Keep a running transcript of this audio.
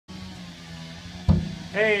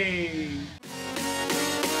Hey!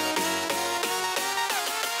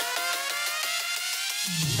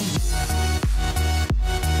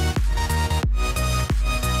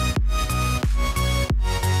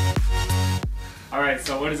 Alright,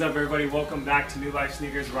 so what is up everybody? Welcome back to New Life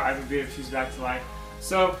Sneakers, where I reveal shoes back to life.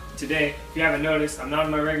 So today, if you haven't noticed, I'm not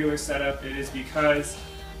in my regular setup. It is because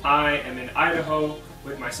I am in Idaho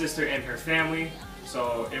with my sister and her family.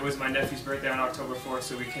 So it was my nephew's birthday on October 4th,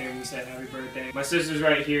 so we came, we said happy birthday. My sister's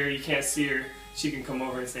right here, you can't see her. She can come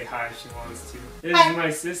over and say hi if she wants to. This is my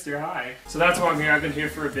sister, hi. So that's why I'm here. I've been here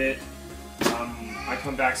for a bit. I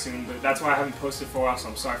come back soon, but that's why I haven't posted for a while, so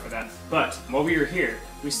I'm sorry for that. But while we were here,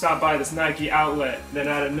 we stopped by this Nike outlet. Then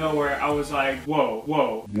out of nowhere, I was like, whoa,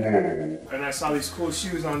 whoa, whoa. And I saw these cool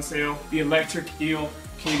shoes on sale, the Electrick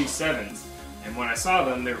KD7's. And when I saw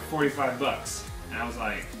them, they were 45 bucks. And I was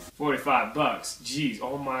like, 45 bucks, geez,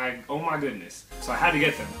 oh my goodness. So I had to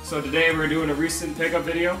get them. So today we're doing a recent pickup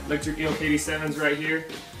video, Electrick KD7's right here.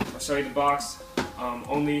 I'll show you the box,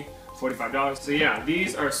 only $45. So yeah,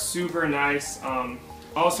 these are super nice.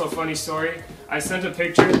 Also, funny story, I sent a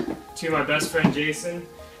picture to my best friend Jason,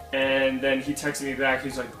 and then he texted me back.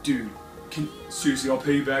 He's like, dude, seriously, I'll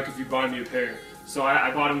pay you back if you buy me a pair. So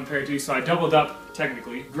I bought him a pair too, so I doubled up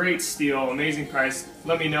technically. Great steal, amazing price.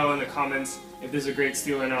 Let me know in the comments if this is a great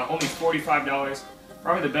steal or not. Only $45,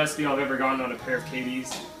 probably the best deal I've ever gotten on a pair of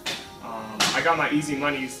KDs. I got my easy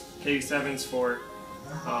monies, KD7's for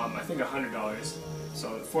I think $100.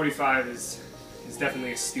 So 45 is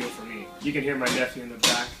definitely a steal for me. You can hear my nephew in the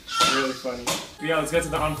back. Really funny. But yeah, let's get to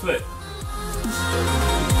the on foot.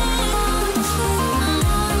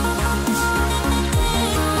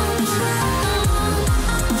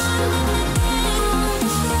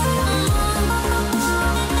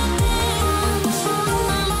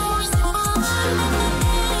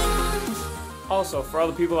 Also, for all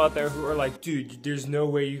the people out there who are like, dude, there's no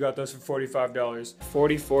way you got those for $45.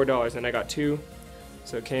 $44, and I got two.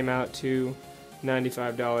 So it came out to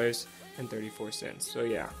 $95.34. So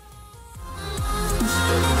yeah.